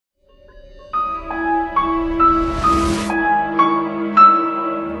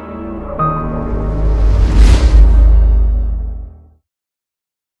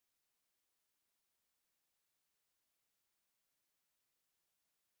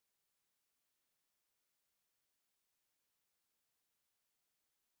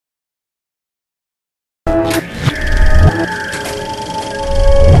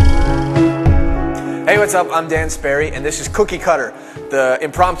what's up? I'm Dan Sperry, and this is Cookie Cutter, the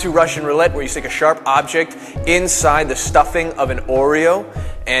impromptu Russian roulette where you stick a sharp object inside the stuffing of an Oreo,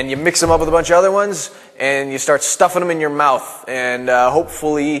 and you mix them up with a bunch of other ones, and you start stuffing them in your mouth, and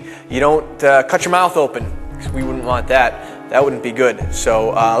hopefully you don't cut your mouth open, because we wouldn't want that. That wouldn't be good.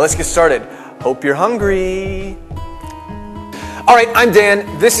 So let's get started. Hope you're hungry. All right, I'm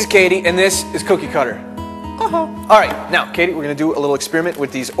Dan, this is Katie, and this is Cookie Cutter. All right, now, Katie, we're going to do a little experiment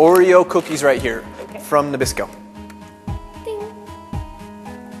with these Oreo cookies right here from Nabisco. Ding.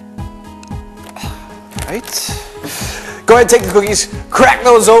 Right. Go ahead, take the cookies, crack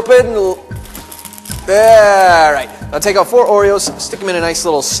those open. There, right. Now take out 4 Oreos, stick them in a nice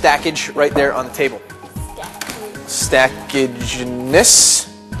little stackage right there on the table. Stackageness.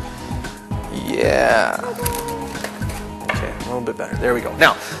 Yeah. A little bit better. There we go.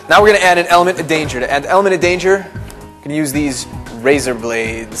 Now we're going to add an element of danger. To add the element of danger, we're going to use these razor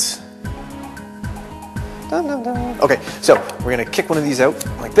blades. Dun, dun, dun. Okay, so we're going to kick one of these out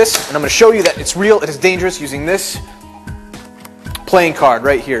like this, and I'm going to show you that it's real, it is dangerous using this playing card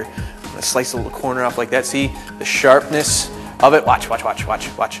right here. I'm going to slice a little corner off like that. See the sharpness of it? Watch, watch, watch, watch,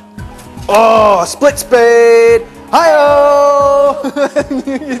 watch. Oh, split spade! Hi-oh!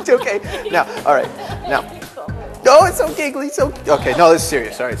 Okay, now, all right, now. Oh, it's so giggly, so... Okay, no, this is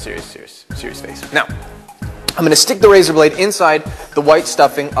serious. All right, serious face. Now, I'm going to stick the razor blade inside the white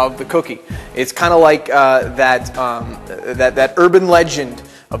stuffing of the cookie. It's kind of like that urban legend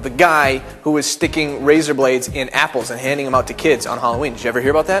of the guy who was sticking razor blades in apples and handing them out to kids on Halloween. Did you ever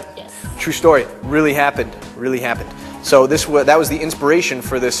hear about that? Yes. True story. Really happened. Really happened. So that was the inspiration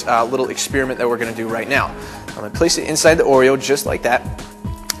for this little experiment that we're going to do right now. I'm going to place it inside the Oreo just like that.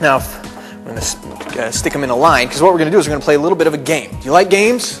 Now, I'm going to stick them in a line, because what we're going to do is we're going to play a little bit of a game. Do you like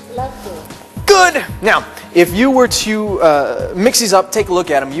games? Love to. Good! Now, if you were to mix these up, take a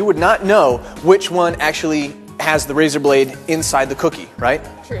look at them, you would not know which one actually has the razor blade inside the cookie, right?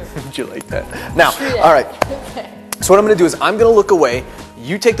 True. Would you like that? Now, True, yeah. all right. So what I'm going to do is I'm going to look away,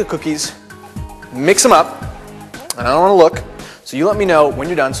 you take the cookies, mix them up, and I don't want to look. So you let me know when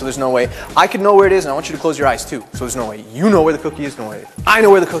you're done, so there's no way I can know where it is, and I want you to close your eyes too. So there's no way you know where the cookie is, no way I know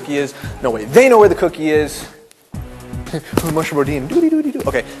where the cookie is, no way they know where the cookie is. Mushroom Bourdain, doody-doody-doo.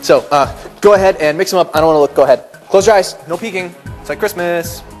 Okay, so go ahead and mix them up. I don't want to look. Go ahead. Close your eyes. No peeking. It's like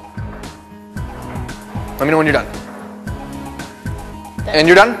Christmas. Let me know when you're done. And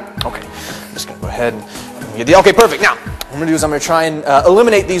you're done? Okay. I'm just going to go ahead and get the... Okay, perfect. Now, what I'm going to do is I'm going to try and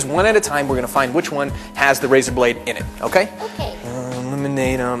eliminate these one at a time. We're going to find which one has the razor blade in it. Okay? Okay.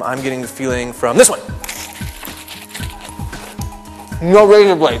 Eliminate them. I'm getting the feeling from this one. No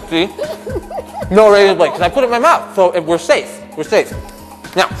razor blade, see? No razor blade, because I put it in my mouth, so we're safe. We're safe.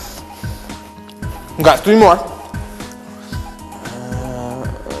 Now, we've got 3 more.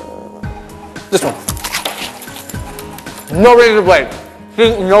 This one. No razor blade.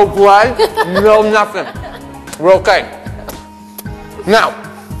 See, no blood, no nothing. We're okay. Now,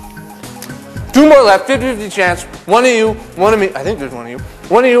 2 more left, 50-50 chance. One of you, one of me. I think there's one of you.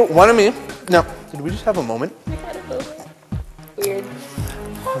 One of you, one of me. Now, did we just have a moment? We had a moment. Weird.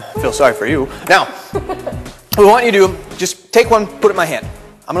 I feel sorry for you. Now, what I want you to do, just take one, put it in my hand.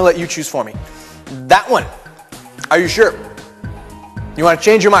 I'm going to let you choose for me. That one. Are you sure? You want to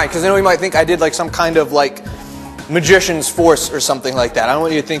change your mind? Because I know you might think I did like some kind of like magician's force or something like that. I don't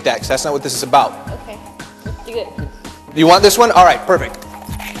want you to think that, because that's not what this is about. Okay. Let's do it. You want this one? All right, perfect.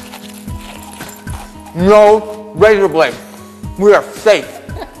 No razor blade. We are safe.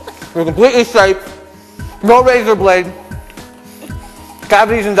 We're completely safe. No razor blade.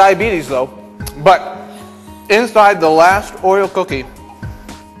 Cavities and diabetes, though. But inside the last Oreo cookie,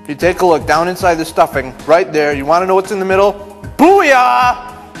 if you take a look down inside the stuffing, right there, you want to know what's in the middle?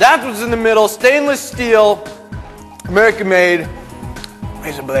 Booyah! That's what's in the middle. Stainless steel, American made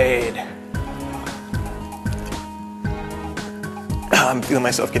razor blade. I'm feeling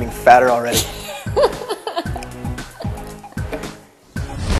myself getting fatter already.